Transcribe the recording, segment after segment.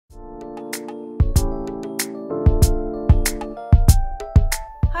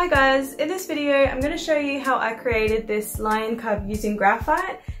Hi guys, in this video I'm going to show you how I created this lion cub using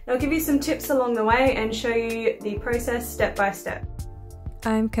graphite, and I'll give you some tips along the way and show you the process step by step.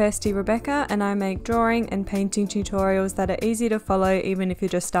 I'm Kirsty Rebecca and I make drawing and painting tutorials that are easy to follow even if you're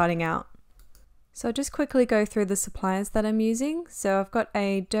just starting out. So I'll just quickly go through the supplies that I'm using. So I've got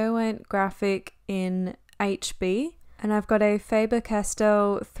a Derwent graphic in HB, and I've got a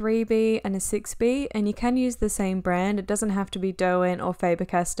Faber-Castell 3B and a 6B, and you can use the same brand. It doesn't have to be Derwent or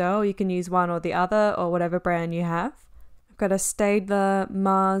Faber-Castell. You can use one or the other or whatever brand you have. I've got a Staedtler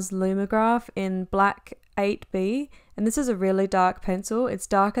Mars Lumograph in black 8B, and this is a really dark pencil. It's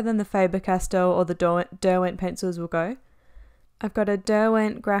darker than the Faber-Castell or the Derwent pencils will go. I've got a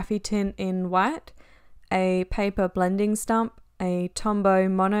Derwent Graphite in white, a paper blending stump, a Tombow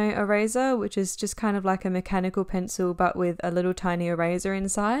mono eraser, which is just kind of like a mechanical pencil but with a little tiny eraser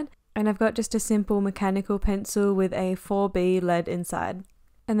inside. And I've got just a simple mechanical pencil with a 4B lead inside.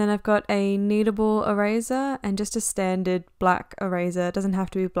 And then I've got a kneadable eraser and just a standard black eraser. It doesn't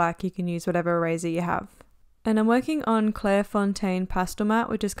have to be black, you can use whatever eraser you have. And I'm working on Clairefontaine pastel mat,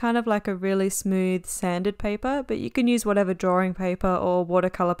 which is kind of like a really smooth sanded paper, but you can use whatever drawing paper or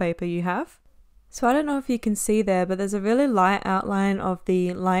watercolour paper you have. So I don't know if you can see there, but there's a really light outline of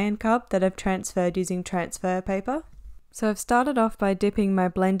the lion cub that I've transferred using transfer paper. So I've started off by dipping my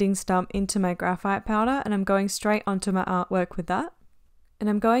blending stump into my graphite powder, and I'm going straight onto my artwork with that. And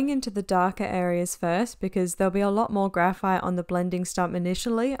I'm going into the darker areas first because there'll be a lot more graphite on the blending stump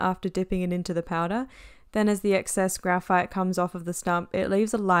initially after dipping it into the powder. Then as the excess graphite comes off of the stump, it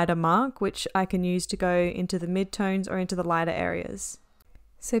leaves a lighter mark, which I can use to go into the midtones or into the lighter areas.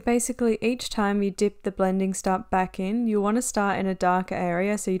 So basically each time you dip the blending stump back in, you want to start in a darker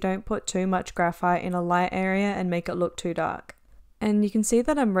area so you don't put too much graphite in a light area and make it look too dark. And you can see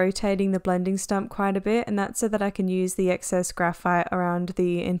that I'm rotating the blending stump quite a bit, and that's so that I can use the excess graphite around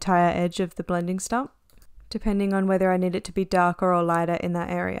the entire edge of the blending stump, depending on whether I need it to be darker or lighter in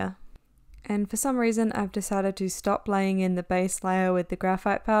that area. And for some reason I've decided to stop laying in the base layer with the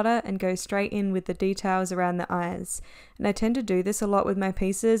graphite powder and go straight in with the details around the eyes. And I tend to do this a lot with my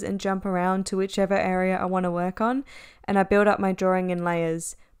pieces and jump around to whichever area I want to work on, and I build up my drawing in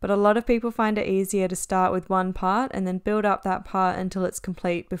layers. But a lot of people find it easier to start with one part and then build up that part until it's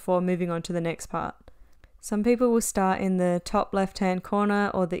complete before moving on to the next part. Some people will start in the top left hand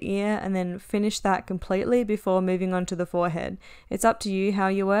corner or the ear and then finish that completely before moving on to the forehead. It's up to you how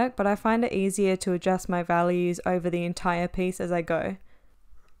you work, but I find it easier to adjust my values over the entire piece as I go.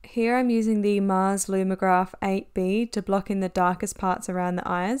 Here I'm using the Mars Lumograph 8B to block in the darkest parts around the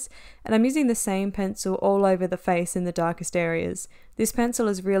eyes, and I'm using the same pencil all over the face in the darkest areas. This pencil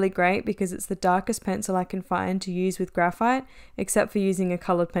is really great because it's the darkest pencil I can find to use with graphite, except for using a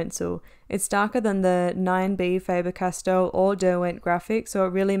coloured pencil. It's darker than the 9B Faber-Castell or Derwent graphic, so it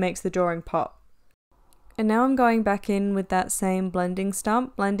really makes the drawing pop. And now I'm going back in with that same blending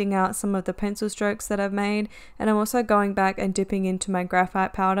stump, blending out some of the pencil strokes that I've made, and I'm also going back and dipping into my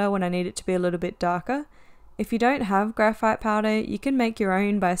graphite powder when I need it to be a little bit darker. If you don't have graphite powder, you can make your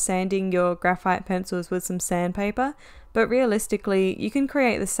own by sanding your graphite pencils with some sandpaper, but realistically, you can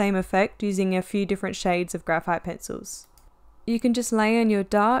create the same effect using a few different shades of graphite pencils. You can just lay in your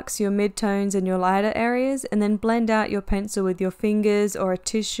darks, your midtones and your lighter areas, and then blend out your pencil with your fingers or a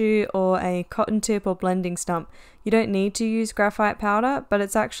tissue or a cotton tip or blending stump. You don't need to use graphite powder, but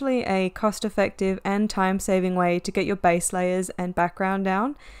it's actually a cost-effective and time-saving way to get your base layers and background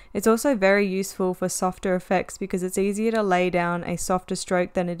down. It's also very useful for softer effects because it's easier to lay down a softer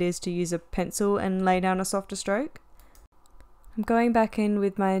stroke than it is to use a pencil and lay down a softer stroke. I'm going back in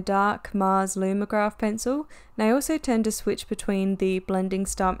with my dark Mars Lumograph pencil, and I also tend to switch between the blending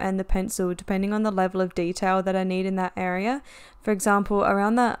stump and the pencil depending on the level of detail that I need in that area. For example,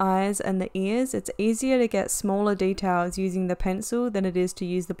 around the eyes and the ears, it's easier to get smaller details using the pencil than it is to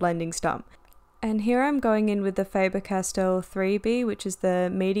use the blending stump. And here I'm going in with the Faber-Castell 3B, which is the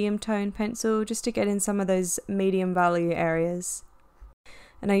medium tone pencil, just to get in some of those medium value areas.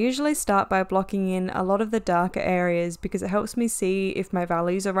 And I usually start by blocking in a lot of the darker areas because it helps me see if my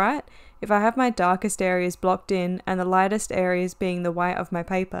values are right. If I have my darkest areas blocked in and the lightest areas being the white of my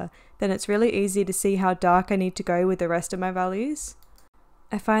paper, then it's really easy to see how dark I need to go with the rest of my values.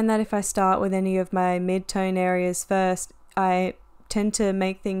 I find that if I start with any of my mid-tone areas first, I tend to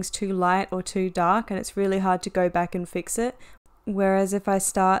make things too light or too dark, and it's really hard to go back and fix it. Whereas if I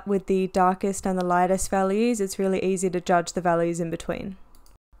start with the darkest and the lightest values, it's really easy to judge the values in between.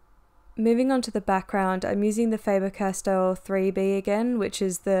 Moving on to the background, I'm using the Faber-Castell 3B again, which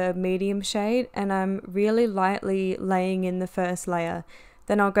is the medium shade, and I'm really lightly laying in the first layer.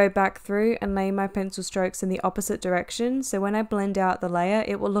 Then I'll go back through and lay my pencil strokes in the opposite direction, so when I blend out the layer,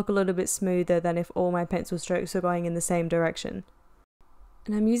 it will look a little bit smoother than if all my pencil strokes are going in the same direction.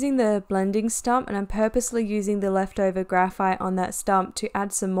 And I'm using the blending stump, and I'm purposely using the leftover graphite on that stump to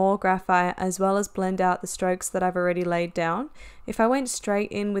add some more graphite as well as blend out the strokes that I've already laid down. If I went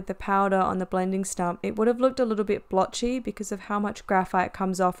straight in with the powder on the blending stump, it would have looked a little bit blotchy because of how much graphite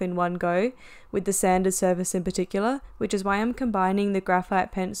comes off in one go, with the sanded surface in particular, which is why I'm combining the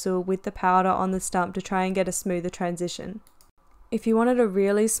graphite pencil with the powder on the stump to try and get a smoother transition. If you wanted a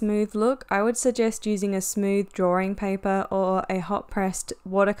really smooth look, I would suggest using a smooth drawing paper or a hot pressed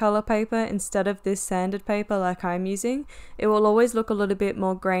watercolour paper instead of this sanded paper like I'm using. It will always look a little bit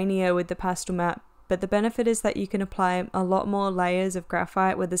more grainier with the pastel matte, but the benefit is that you can apply a lot more layers of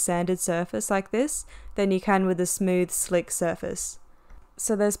graphite with a sanded surface like this than you can with a smooth, slick surface.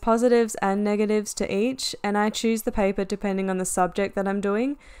 So there's positives and negatives to each, and I choose the paper depending on the subject that I'm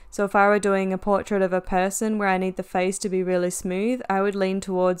doing. So if I were doing a portrait of a person where I need the face to be really smooth, I would lean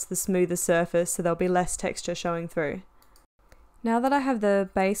towards the smoother surface so there'll be less texture showing through. Now that I have the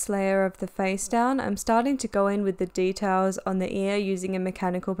base layer of the face down, I'm starting to go in with the details on the ear using a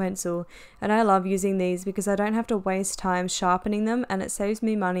mechanical pencil, and I love using these because I don't have to waste time sharpening them, and it saves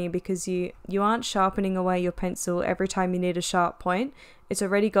me money because you aren't sharpening away your pencil every time you need a sharp point. It's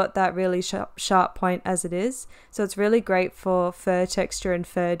already got that really sharp point as it is, so it's really great for fur texture and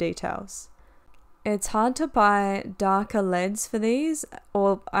fur details. It's hard to buy darker leads for these,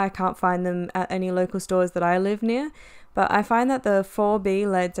 or I can't find them at any local stores that I live near, but I find that the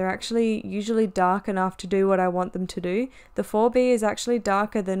 4B leads are actually usually dark enough to do what I want them to do. The 4B is actually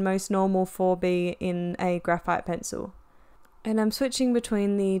darker than most normal 4B in a graphite pencil. And I'm switching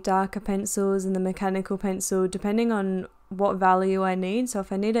between the darker pencils and the mechanical pencil depending on what value I need. So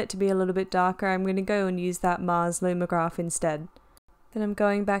if I need it to be a little bit darker, I'm going to go and use that Mars Lumograph instead. Then I'm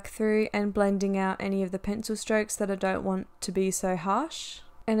going back through and blending out any of the pencil strokes that I don't want to be so harsh.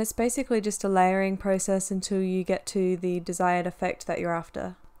 And it's basically just a layering process until you get to the desired effect that you're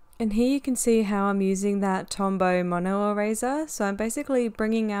after. And here you can see how I'm using that Tombow mono eraser. So I'm basically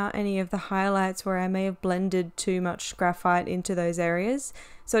bringing out any of the highlights where I may have blended too much graphite into those areas.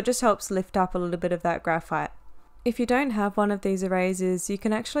 So it just helps lift up a little bit of that graphite. If you don't have one of these erasers, you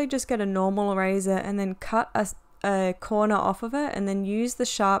can actually just get a normal eraser and then cut a corner off of it and then use the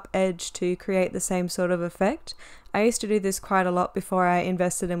sharp edge to create the same sort of effect. I used to do this quite a lot before I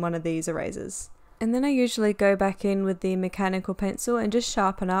invested in one of these erasers. And then I usually go back in with the mechanical pencil and just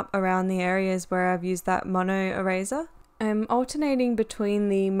sharpen up around the areas where I've used that mono eraser. I'm alternating between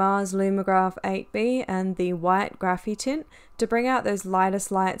the Mars Lumograph 8B and the white Graphite to bring out those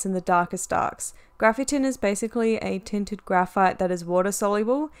lightest lights and the darkest darks. Graphite is basically a tinted graphite that is water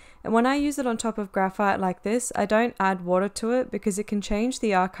soluble, and when I use it on top of graphite like this, I don't add water to it because it can change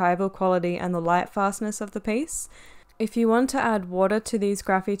the archival quality and the light fastness of the piece. If you want to add water to these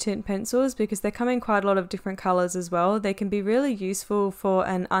Graphite pencils, because they come in quite a lot of different colours as well, they can be really useful for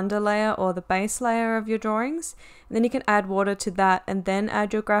an underlayer or the base layer of your drawings. And then you can add water to that and then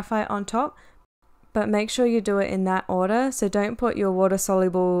add your graphite on top. But make sure you do it in that order, so don't put your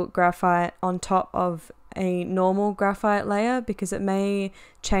water-soluble graphite on top of a normal graphite layer because it may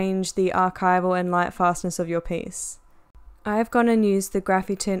change the archival and light fastness of your piece. I've gone and used the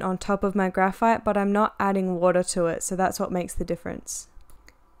Graphite on top of my graphite, but I'm not adding water to it, so that's what makes the difference.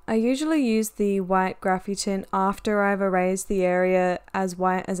 I usually use the white Graphite after I've erased the area as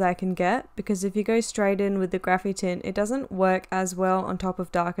white as I can get, because if you go straight in with the Graphite, it doesn't work as well on top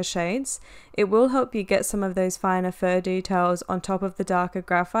of darker shades. It will help you get some of those finer fur details on top of the darker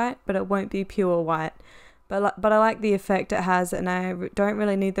graphite, but it won't be pure white. But I like the effect it has, and I don't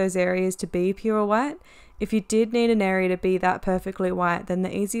really need those areas to be pure white. If you did need an area to be that perfectly white, then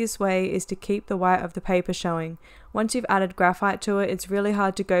the easiest way is to keep the white of the paper showing. Once you've added graphite to it, it's really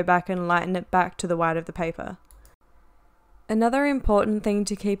hard to go back and lighten it back to the white of the paper. Another important thing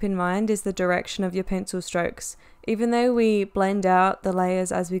to keep in mind is the direction of your pencil strokes. Even though we blend out the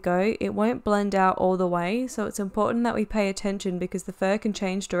layers as we go, it won't blend out all the way, so it's important that we pay attention because the fur can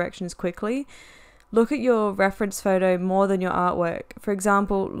change directions quickly. Look at your reference photo more than your artwork. For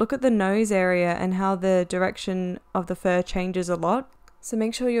example, look at the nose area and how the direction of the fur changes a lot. So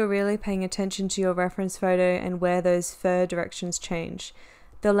make sure you're really paying attention to your reference photo and where those fur directions change.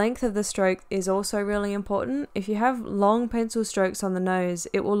 The length of the stroke is also really important. If you have long pencil strokes on the nose,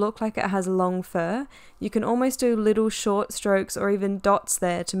 it will look like it has long fur. You can almost do little short strokes or even dots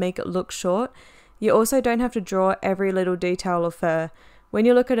there to make it look short. You also don't have to draw every little detail of fur. When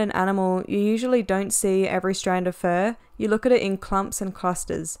you look at an animal, you usually don't see every strand of fur, you look at it in clumps and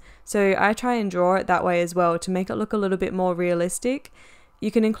clusters. So I try and draw it that way as well to make it look a little bit more realistic.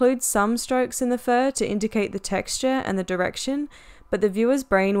 You can include some strokes in the fur to indicate the texture and the direction, but the viewer's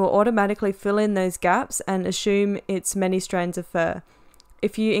brain will automatically fill in those gaps and assume it's many strands of fur.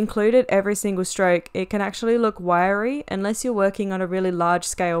 If you included every single stroke, it can actually look wiry unless you're working on a really large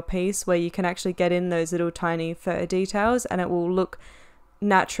scale piece where you can actually get in those little tiny fur details and it will look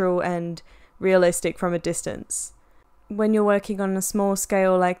natural and realistic from a distance. When you're working on a small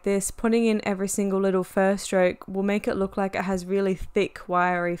scale like this, putting in every single little fur stroke will make it look like it has really thick,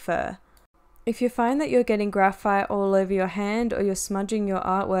 wiry fur. If you find that you're getting graphite all over your hand or you're smudging your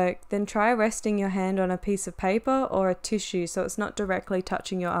artwork, then try resting your hand on a piece of paper or a tissue so it's not directly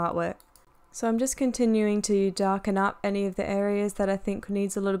touching your artwork. So I'm just continuing to darken up any of the areas that I think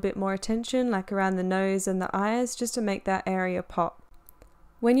needs a little bit more attention, like around the nose and the eyes, just to make that area pop.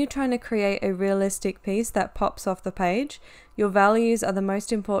 When you're trying to create a realistic piece that pops off the page, your values are the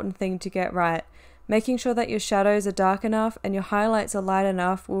most important thing to get right. Making sure that your shadows are dark enough and your highlights are light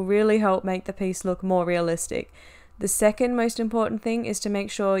enough will really help make the piece look more realistic. The second most important thing is to make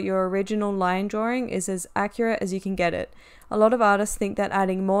sure your original line drawing is as accurate as you can get it. A lot of artists think that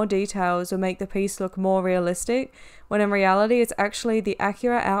adding more details will make the piece look more realistic, when in reality it's actually the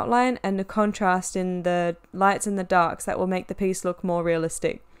accurate outline and the contrast in the lights and the darks that will make the piece look more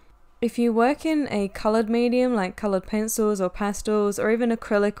realistic. If you work in a coloured medium like coloured pencils or pastels or even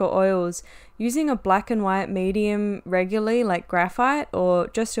acrylic or oils, using a black and white medium regularly like graphite or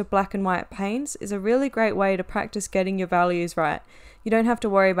just your black and white paints is a really great way to practice getting your values right. You don't have to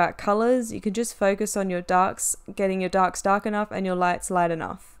worry about colours, you can just focus on your darks, getting your darks dark enough and your lights light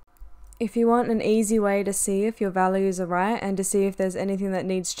enough. If you want an easy way to see if your values are right and to see if there's anything that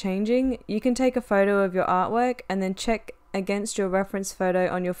needs changing, you can take a photo of your artwork and then check against your reference photo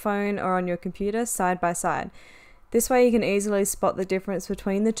on your phone or on your computer side by side. This way you can easily spot the difference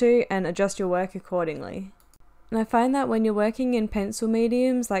between the two and adjust your work accordingly. And I find that when you're working in pencil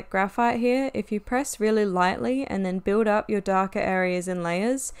mediums like graphite here, if you press really lightly and then build up your darker areas in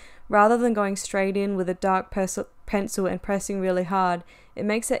layers, rather than going straight in with a dark pencil and pressing really hard, it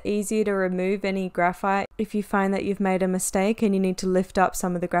makes it easier to remove any graphite if you find that you've made a mistake and you need to lift up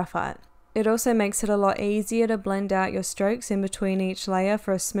some of the graphite. It also makes it a lot easier to blend out your strokes in between each layer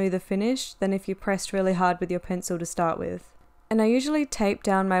for a smoother finish than if you pressed really hard with your pencil to start with. And I usually tape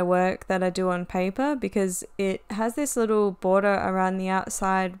down my work that I do on paper because it has this little border around the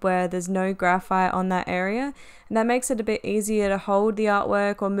outside where there's no graphite on that area, and that makes it a bit easier to hold the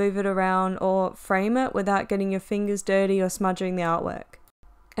artwork or move it around or frame it without getting your fingers dirty or smudging the artwork.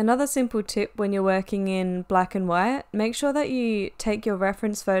 Another simple tip when you're working in black and white, make sure that you take your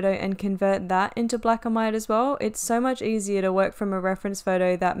reference photo and convert that into black and white as well. It's so much easier to work from a reference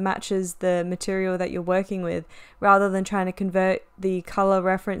photo that matches the material that you're working with, rather than trying to convert the color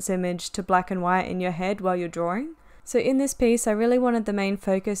reference image to black and white in your head while you're drawing. So in this piece, I really wanted the main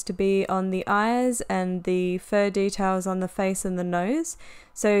focus to be on the eyes and the fur details on the face and the nose.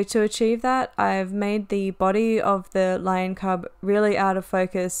 So to achieve that, I've made the body of the lion cub really out of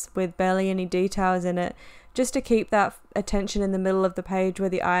focus with barely any details in it, just to keep that attention in the middle of the page where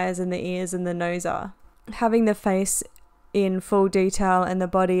the eyes and the ears and the nose are. Having the face in full detail and the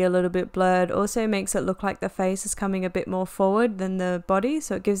body a little bit blurred also makes it look like the face is coming a bit more forward than the body,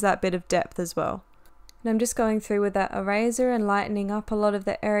 so it gives that bit of depth as well. And I'm just going through with that eraser and lightening up a lot of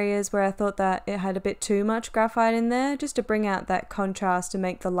the areas where I thought that it had a bit too much graphite in there, just to bring out that contrast and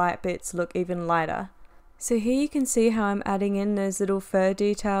make the light bits look even lighter. So here you can see how I'm adding in those little fur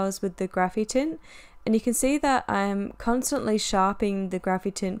details with the Graphitint, and you can see that I'm constantly sharpening the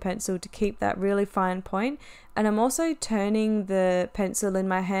Graphitint pencil to keep that really fine point, and I'm also turning the pencil in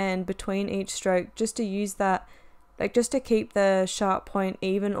my hand between each stroke just to use that, just to keep the sharp point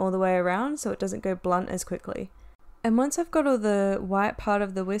even all the way around so it doesn't go blunt as quickly. And once I've got all the white part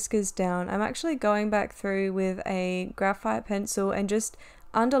of the whiskers down, I'm actually going back through with a graphite pencil and just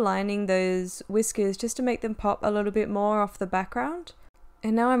underlining those whiskers just to make them pop a little bit more off the background.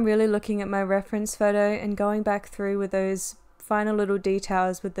 And now I'm really looking at my reference photo and going back through with those final little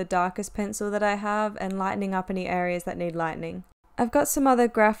details with the darkest pencil that I have and lightening up any areas that need lightening. I've got some other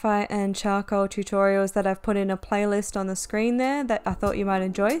graphite and charcoal tutorials that I've put in a playlist on the screen there that I thought you might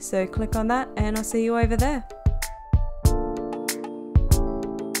enjoy, so click on that and I'll see you over there.